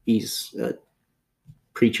he's a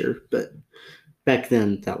preacher, but back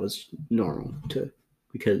then that was normal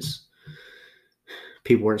because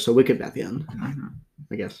people weren't so wicked back then,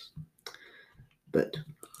 I guess. But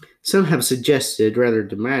some have suggested rather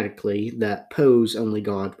dramatically that Poe's only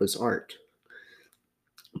God was art.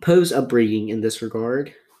 Poe's upbringing in this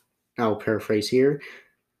regard, I'll paraphrase here.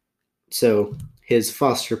 So his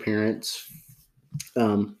foster parents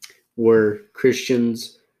were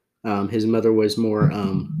Christians. His mother was more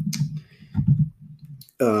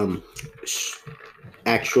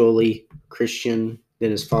actually Christian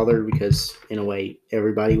than his father, because in a way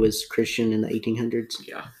everybody was Christian in the 1800s.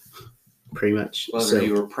 Yeah. Pretty much. Whether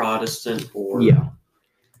you were Protestant or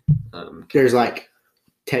there's like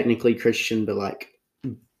technically Christian, but like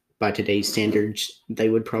by today's standards, they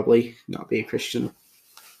would probably not be a Christian,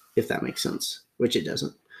 if that makes sense, which it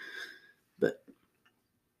doesn't. But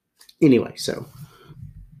anyway, so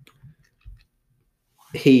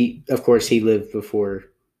he lived before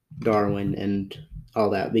Darwin and all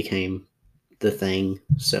that became the thing.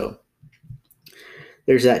 So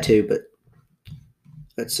there's that too, but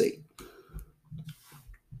let's see.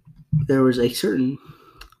 There was a certain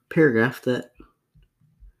paragraph that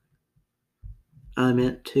I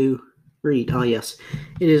meant to read. Oh, yes.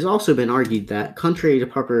 It has also been argued that, contrary to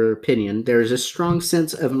popular opinion, there is a strong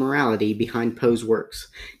sense of morality behind Poe's works.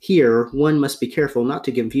 Here, one must be careful not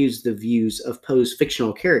to confuse the views of Poe's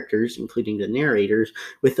fictional characters, including the narrators,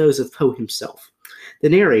 with those of Poe himself. The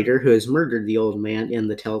narrator, who has murdered the old man in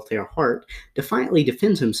The Tattle-Tale Heart, defiantly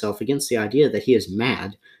defends himself against the idea that he is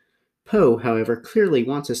mad. Poe, however, clearly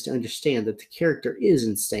wants us to understand that the character is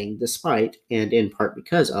insane despite, and in part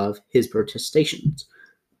because of, his protestations.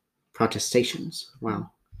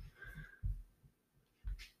 Wow.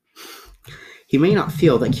 He may not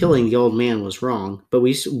feel that killing the old man was wrong, but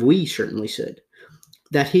we certainly should.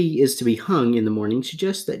 That he is to be hung in the morning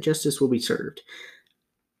suggests that justice will be served.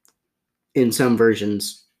 In some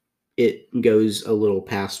versions, it goes a little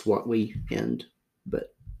past what we end,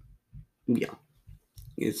 but yeah,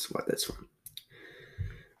 it's what that's from.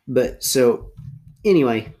 But so,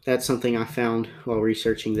 anyway, that's something I found while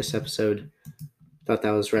researching this episode. Thought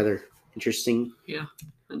that was rather interesting. Yeah.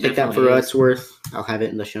 Take that for what it's worth. I'll have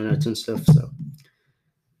it in the show notes and stuff. So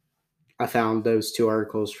I found those 2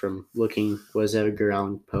 articles from looking, was Edgar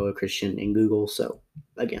Allan Poe a Christian, in Google. So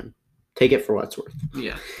again, take it for what it's worth.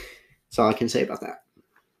 Yeah. That's all I can say about that.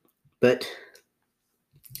 But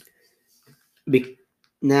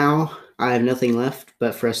now I have nothing left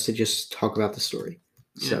but for us to just talk about the story.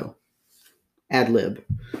 Yeah. So, ad lib.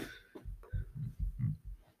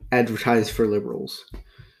 Advertise for liberals.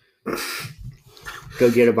 Go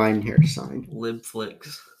get a Biden-Harris sign.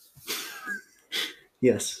 Libflix.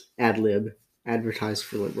 Yes, ad lib. Advertise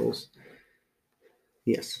for liberals.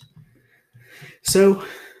 Yes. So,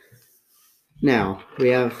 now we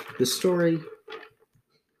have the story.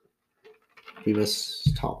 We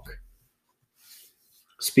must talk.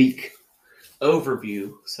 Speak.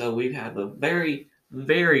 Overview. So we've had a very,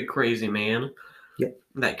 very crazy man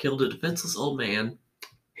that killed a defenseless old man.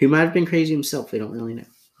 Who might have been crazy himself, they don't really know.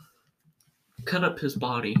 Cut up his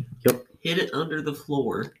body. Yep. Hid it under the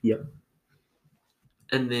floor. Yep.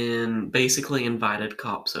 And then basically invited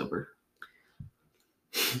cops over.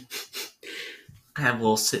 Have a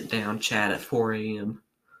little sit-down chat at 4 a.m.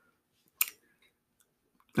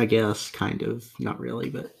 I guess, kind of. Not really,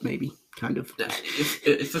 but maybe. Kind of.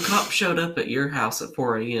 If a cop showed up at your house at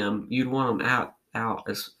 4 a.m., you'd want him out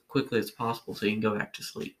as quickly as possible so you can go back to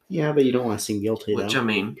sleep. Yeah, but you don't want to seem guilty, Which, though. I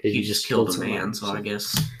mean, he just killed a man, so I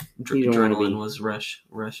guess adrenaline was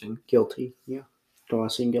rushing. Guilty, yeah. Don't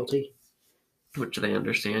want to seem guilty. Which they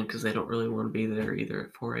understand, because they don't really want to be there either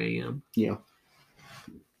at 4 a.m. Yeah.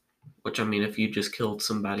 Which, I mean, if you just killed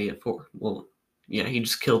somebody at 4... Well, yeah, he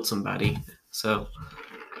just killed somebody, so...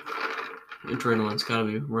 Adrenaline's gotta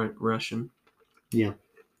be rushing. Yeah.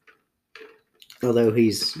 Although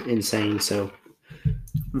he's insane, so...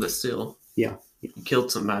 But still. Yeah. He killed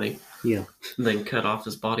somebody. Yeah. And then cut off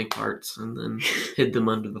his body parts and then hid them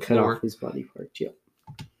under the floor. Cut off his body parts, yeah.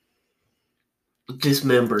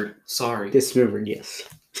 Dismembered. Sorry. Dismembered, yes.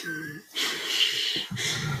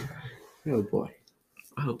 Oh, boy.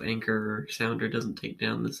 I hope Anchor or Sounder doesn't take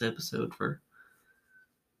down this episode for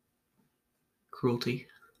cruelty.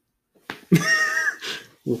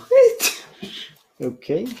 What?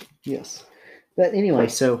 Okay, yes. But anyway,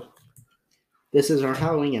 so this is our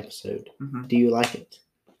Halloween episode. Mm-hmm. Do you like it?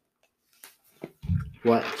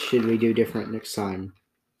 What should we do different next time?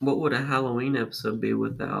 What would a Halloween episode be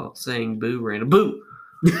without saying boo random? Boo!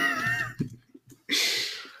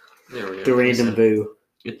 There we go. The random boo.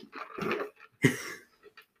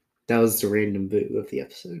 That was the random boo of the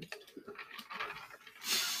episode.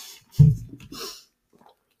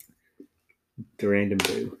 The random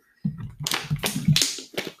boo.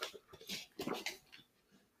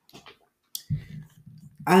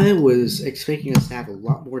 I was expecting us to have a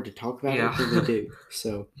lot more to talk about than we do.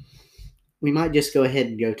 So we might just go ahead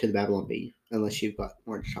and go to the Babylon Bee, unless you've got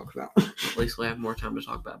more to talk about. At least we have more time to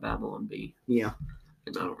talk about Babylon Bee. Yeah.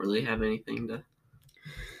 And I don't really have anything to...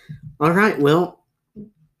 All right, well,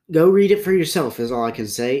 go read it for yourself is all I can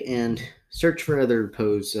say, and search for other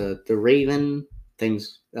Poes. The Raven,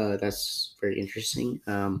 things, that's very interesting.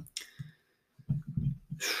 I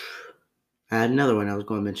had another one I was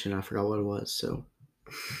going to mention. I forgot what it was, so...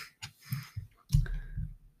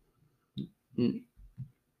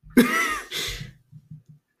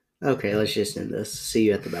 Okay, let's just end this. See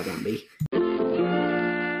you at the Babylon Bee.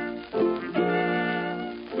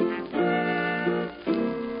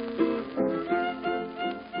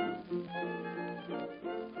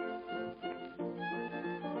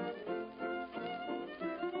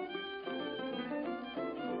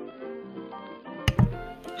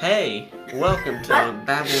 Hey, welcome to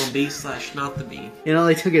Babylon Bee / Not the Bee. It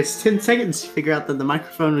only took us 10 seconds to figure out that the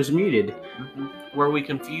microphone was muted. Mm-hmm. Where we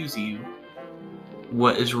confuse you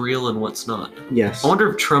what is real and what's not. Yes. I wonder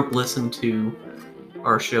if Trump listened to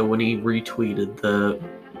our show when he retweeted the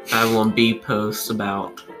Babylon Bee posts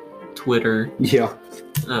about Twitter. Yeah.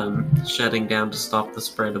 Shutting down to stop the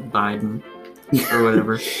spread of Biden or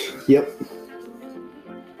whatever. Yep.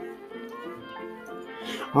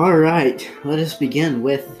 All right, let us begin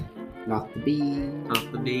with Not the bee.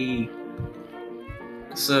 Not the bee.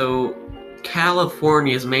 So,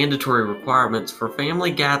 California's mandatory requirements for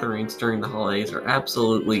family gatherings during the holidays are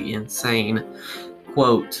absolutely insane.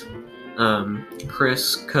 Quote,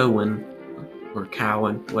 Chris Cowan, or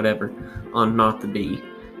Cowan, whatever, on Not the Bee.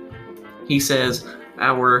 He says,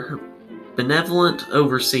 our benevolent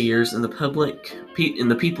overseers in the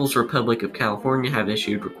People's Republic of California have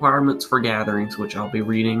issued requirements for gatherings, which I'll be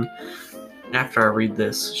reading after I read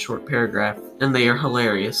this short paragraph, and they are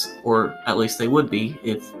hilarious, or at least they would be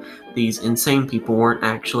if these insane people weren't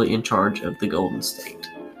actually in charge of the Golden State.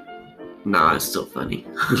 Nah, it's still funny.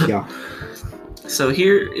 Yeah. So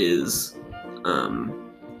here is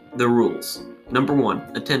the rules. Number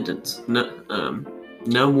 1, attendance.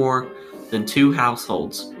 No more than 2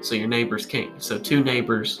 households, so your neighbors can't. So 2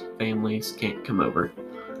 neighbors, families can't come over.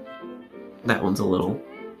 That one's a little.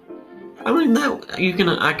 I mean,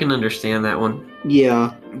 I can understand that one.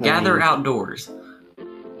 Yeah. Gather outdoors.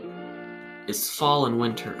 It's fall and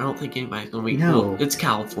winter. I don't think anybody's gonna be. No. Well, it's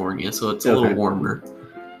California, so it's a little warmer.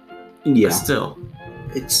 Yeah. But still.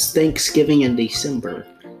 It's Thanksgiving in December.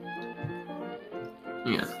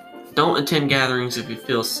 Yeah. Don't attend gatherings if you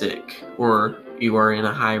feel sick or you are in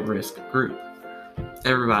a high-risk group.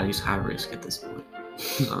 Everybody's high risk at this point.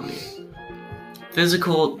 I mean,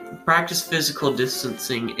 practice physical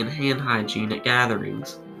distancing and hand hygiene at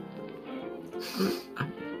gatherings.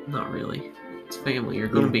 Not really. It's family. You're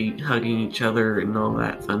going to be hugging each other and all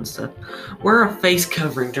that fun stuff. Wear a face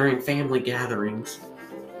covering during family gatherings.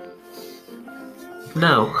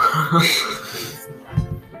 No.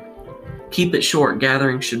 Keep it short.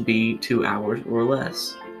 Gatherings should be 2 hours or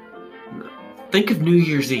less. No. Think of New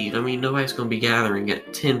Year's Eve. I mean, nobody's going to be gathering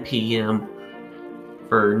at 10 p.m.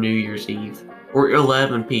 for New Year's Eve. Or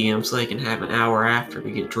 11 p.m. so they can have an hour after to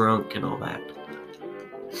get drunk and all that.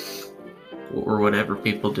 Or whatever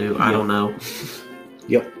people do. I don't know.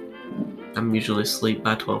 Yep. I'm usually asleep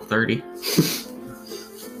by 12:30.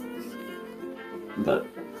 But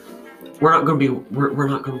we're not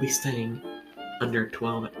going to be staying under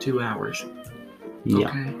 2 hours. Yeah.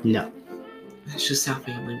 Okay? No. That's just how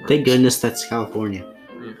family works. Thank goodness that's California.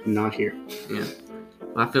 Yeah. Not here. Yeah.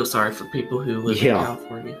 I feel sorry for people who live in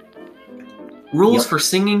California. Rules for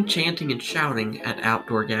singing, chanting, and shouting at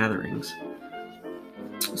outdoor gatherings.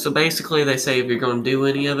 So basically they say if you're going to do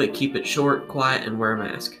any of it, keep it short, quiet, and wear a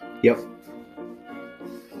mask. Yep.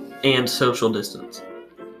 And social distance.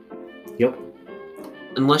 Yep.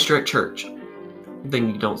 Unless you're at church, then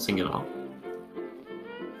you don't sing at all.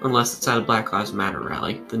 Unless it's at a Black Lives Matter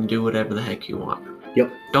rally, then do whatever the heck you want.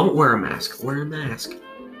 Yep. Don't wear a mask. Wear a mask.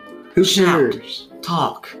 Who Shout, cares?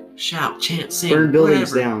 talk, shout, chant, sing. Burn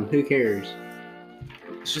buildings whatever. down. Who cares?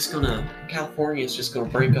 It's just California is just gonna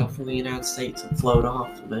break off from the United States and float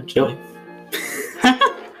off eventually. Yep.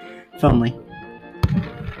 If only.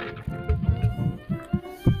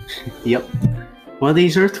 Yep. One of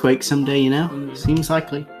these earthquakes someday, you know? Seems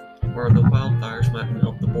likely. Or the wildfires might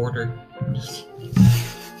melt the border.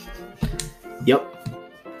 Yep.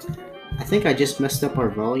 I think I just messed up our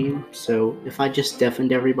volume, so if I just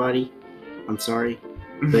deafened everybody, I'm sorry.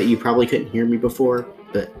 But you probably couldn't hear me before,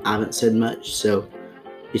 but I haven't said much, so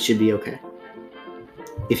it should be okay.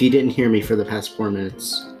 If you didn't hear me for the past 4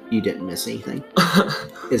 minutes, you didn't miss anything,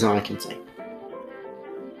 is all I can say.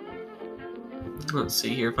 Let's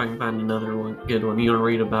see here if I can find another good one. You want to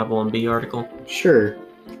read a Babylon Bee article? Sure.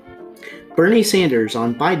 Bernie Sanders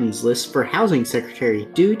on Biden's list for housing secretary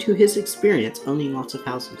due to his experience owning lots of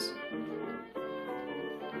houses.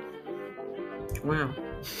 Wow.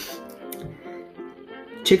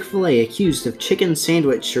 Chick-fil-A accused of chicken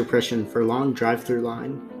sandwich suppression for long drive-thru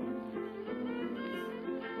line.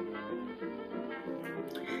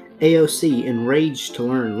 AOC enraged to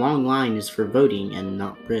learn long line is for voting and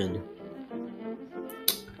not bread.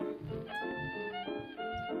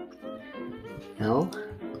 Hell,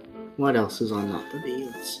 what else is on Not the Bee?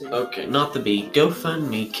 Let's see. Okay, Not the Bee.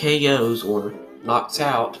 GoFundMe KOs or knocks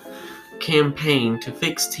out campaign to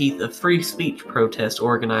fix teeth of free speech protest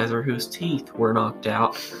organizer whose teeth were knocked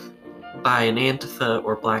out by an Antifa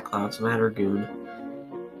or Black Lives Matter goon.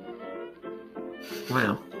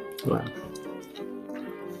 Wow. Wow.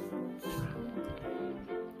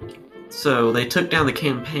 So they took down the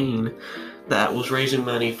campaign that was raising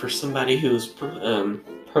money for somebody who was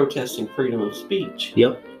protesting freedom of speech.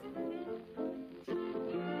 Yep.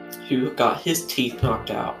 Who got his teeth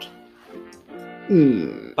knocked out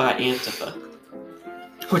by Antifa.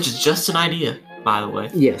 Which is just an idea, by the way.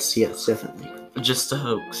 Yes, definitely. Just a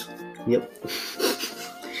hoax. Yep.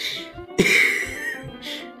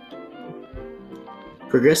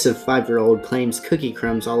 Progressive 5-year-old claims cookie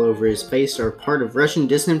crumbs all over his face are part of Russian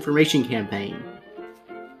disinformation campaign.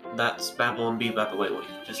 That's Babylon Bee, by the way, what you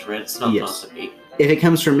just read. It's not Yes. Not the Bee. If it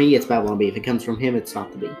comes from me, it's Babylon Bee. If it comes from him, it's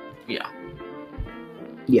not the bee. Yeah.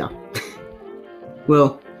 Yeah.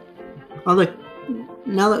 Well, although,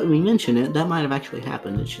 now that we mention it, that might have actually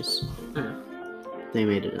happened. It's just, they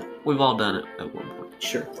made it up. We've all done it at one point.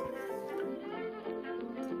 Sure.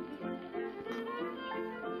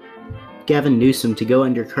 Gavin Newsom to go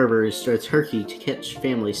undercover as a turkey to catch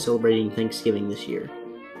families celebrating Thanksgiving this year.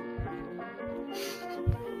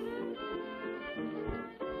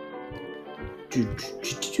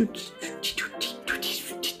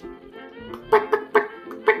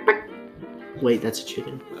 Wait, that's a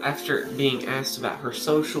chicken. After being asked about her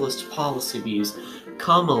socialist policy views,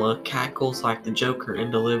 Kamala cackles like the Joker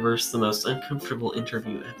and delivers the most uncomfortable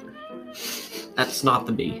interview ever. That's not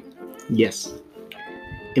the Bee. Yes.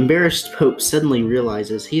 Embarrassed Pope suddenly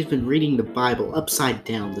realizes he's been reading the Bible upside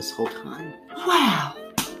down this whole time. Wow!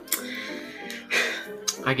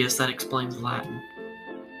 I guess that explains Latin.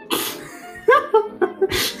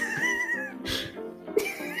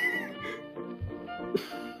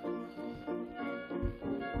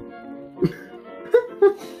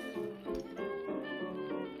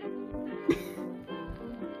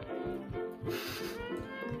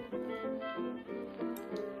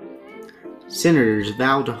 Senators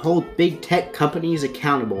vow to hold big tech companies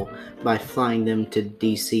accountable by flying them to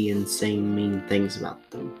DC and saying mean things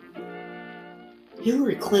about them.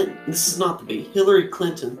 Hillary Clinton, this is not the Bee. Hillary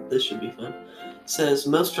Clinton, this should be fun, says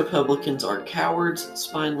most Republicans are cowards,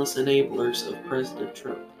 spineless enablers of President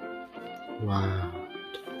Trump. Wow.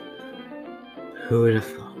 Who would have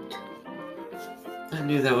thought? I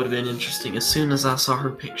knew that would have been interesting as soon as I saw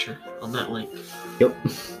her picture on that link. Yep.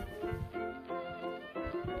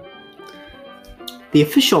 The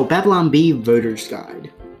official Babylon Bee Voters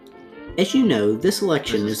Guide. As you know, this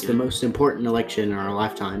election is the most important election in our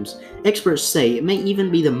lifetimes. Experts say it may even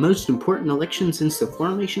be the most important election since the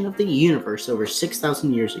formation of the universe over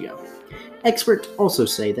 6,000 years ago. Experts also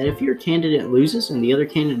say that if your candidate loses and the other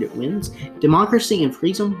candidate wins, democracy and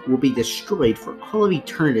freedom will be destroyed for all of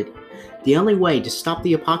eternity. The only way to stop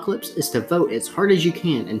the apocalypse is to vote as hard as you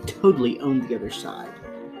can and totally own the other side.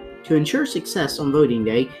 To ensure success on voting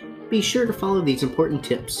day, be sure to follow these important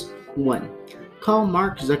tips. 1. Call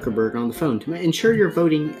Mark Zuckerberg on the phone to ensure you're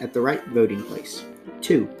voting at the right voting place.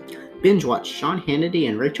 2. Binge watch Sean Hannity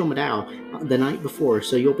and Rachel Maddow the night before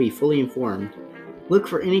so you'll be fully informed. Look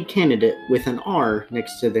for any candidate with an R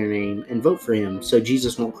next to their name and vote for him so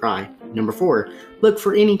Jesus won't cry. Number 4. Look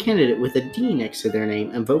for any candidate with a D next to their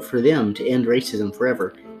name and vote for them to end racism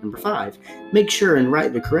forever. Number 5. Make sure and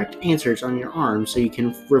write the correct answers on your arm so you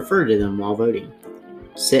can refer to them while voting.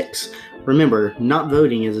 6. Remember, not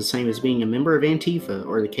voting is the same as being a member of Antifa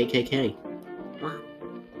or the KKK.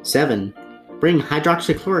 7. Bring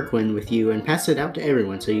hydroxychloroquine with you and pass it out to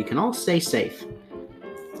everyone so you can all stay safe.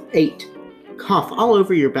 8. Cough all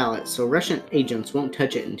over your ballot so Russian agents won't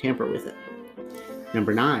touch it and tamper with it.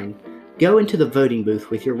 Number 9. Go into the voting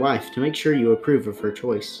booth with your wife to make sure you approve of her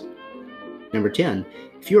choice. Number 10.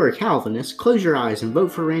 If you are a Calvinist, close your eyes and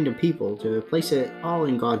vote for random people to place it all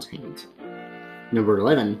in God's hands. Number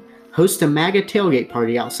 11. Host a MAGA tailgate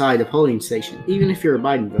party outside the polling station, even if you're a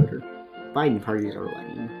Biden voter. Biden parties are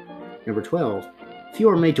lame. Number 12. If you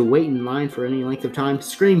are made to wait in line for any length of time,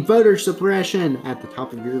 scream voter suppression at the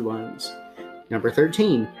top of your lungs. Number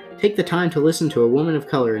 13. Take the time to listen to a woman of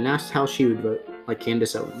color and ask how she would vote, like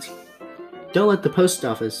Candace Owens. Don't let the post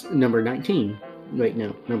office, number 14.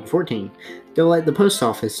 Don't let the post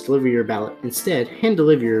office deliver your ballot. Instead, hand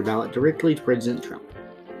deliver your ballot directly to President Trump.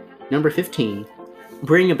 Number 15.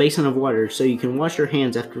 Bring a basin of water so you can wash your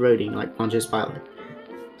hands after voting, like Pontius Pilate.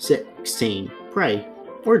 16. Pray.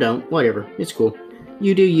 Or don't, whatever, it's cool.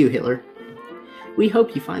 You do you, Hitler. We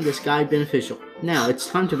hope you find this guide beneficial. Now, it's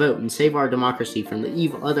time to vote and save our democracy from the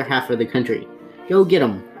evil other half of the country. Go get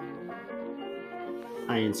 'em!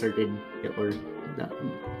 I inserted Hitler. Yeah.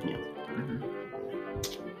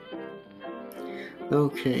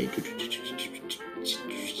 Okay.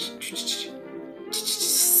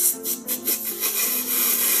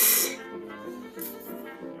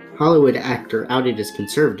 Hollywood actor outed as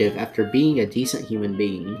conservative after being a decent human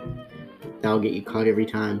being. That'll get you caught every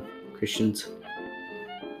time, Christians.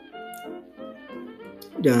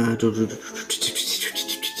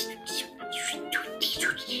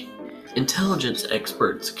 Intelligence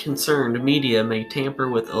experts concerned media may tamper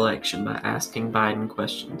with election by asking Biden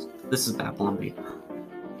questions. This is Babylon Bee.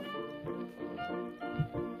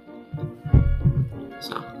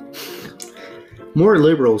 So, More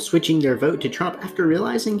liberals switching their vote to Trump after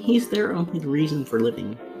realizing he's their only reason for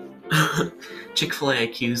living. Chick-fil-A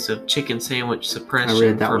accused of chicken sandwich I suppression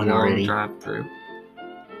read that for one long already. drive-through.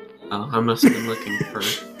 Oh, I must have been looking for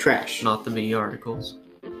Trash. not the me articles.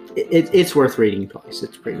 It's worth reading twice.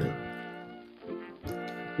 It's pretty good.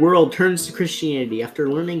 World turns to Christianity after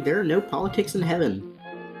learning there are no politics in heaven.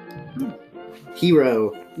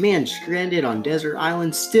 Hero. Man stranded on desert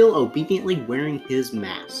island still obediently wearing his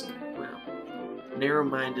mask. Wow.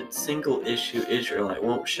 Narrow-minded, single-issue Israelite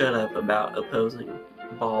won't shut up about opposing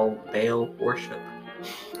Baal worship.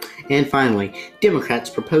 And finally, Democrats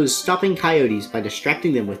propose stopping coyotes by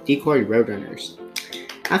distracting them with decoy roadrunners.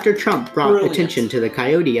 After Trump brought attention to the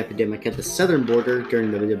coyote epidemic at the southern border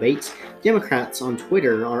during the debates, Democrats on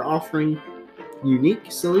Twitter are offering unique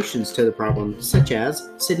solutions to the problem, such as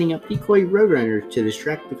setting up decoy roadrunners to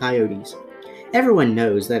distract the coyotes. Everyone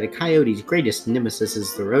knows that a coyote's greatest nemesis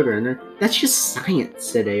is the roadrunner. That's just science,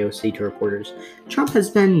 said AOC to reporters. Trump has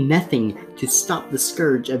done nothing to stop the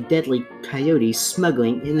scourge of deadly coyotes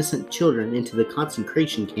smuggling innocent children into the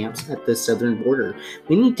concentration camps at the southern border.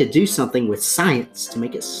 We need to do something with science to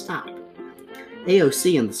make it stop.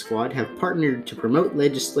 AOC and the squad have partnered to promote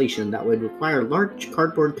legislation that would require large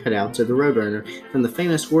cardboard cutouts of the roadrunner from the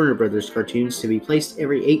famous Warner Brothers cartoons to be placed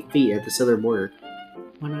every 8 feet at the southern border.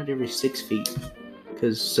 Why not every 6 feet?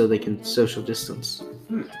 So they can social distance.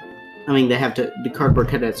 I mean, the cardboard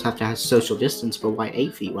cutouts have to have social distance, but why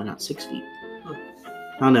 8 feet? Why not 6 feet? I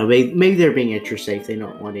don't know. Maybe they're being extra safe. They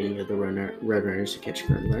don't want any of the roadrunners to catch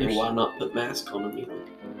coronavirus. And why not put masks on them either?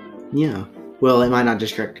 Yeah. Well, it might not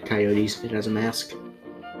distract the coyotes if it has a mask.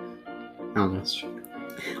 I don't know.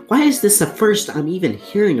 Why is this the first I'm even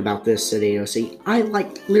hearing about this, said AOC. I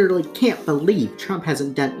literally can't believe Trump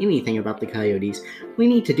hasn't done anything about the coyotes. We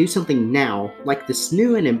need to do something now, like this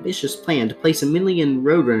new and ambitious plan to place 1 million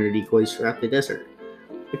roadrunner decoys throughout the desert.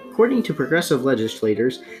 According to progressive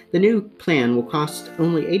legislators, the new plan will cost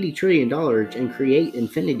only $80 trillion and create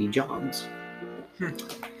infinity jobs.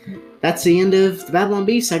 That's the end of the Babylon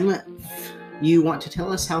Bee segment. If you want to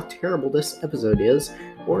tell us how terrible this episode is,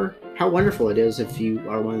 or how wonderful it is if you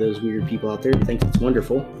are one of those weird people out there who think it's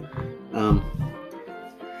wonderful.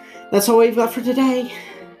 That's all we've got for today.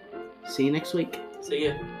 See you next week. See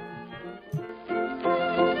ya.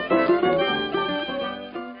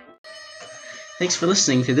 Thanks for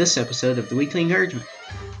listening to this episode of The Weekly Encouragement.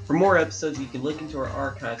 For more episodes, you can look into our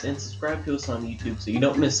archives and subscribe to us on YouTube so you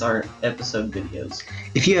don't miss our episode videos.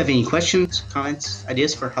 If you have any questions, comments,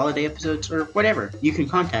 ideas for holiday episodes, or whatever, you can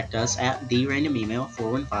contact us at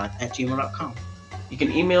therandomemail415@gmail.com. You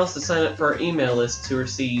can email us to sign up for our email list to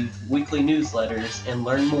receive weekly newsletters and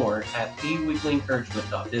learn more at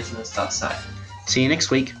theweeklyencouragement.business.site. See you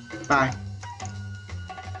next week. Bye.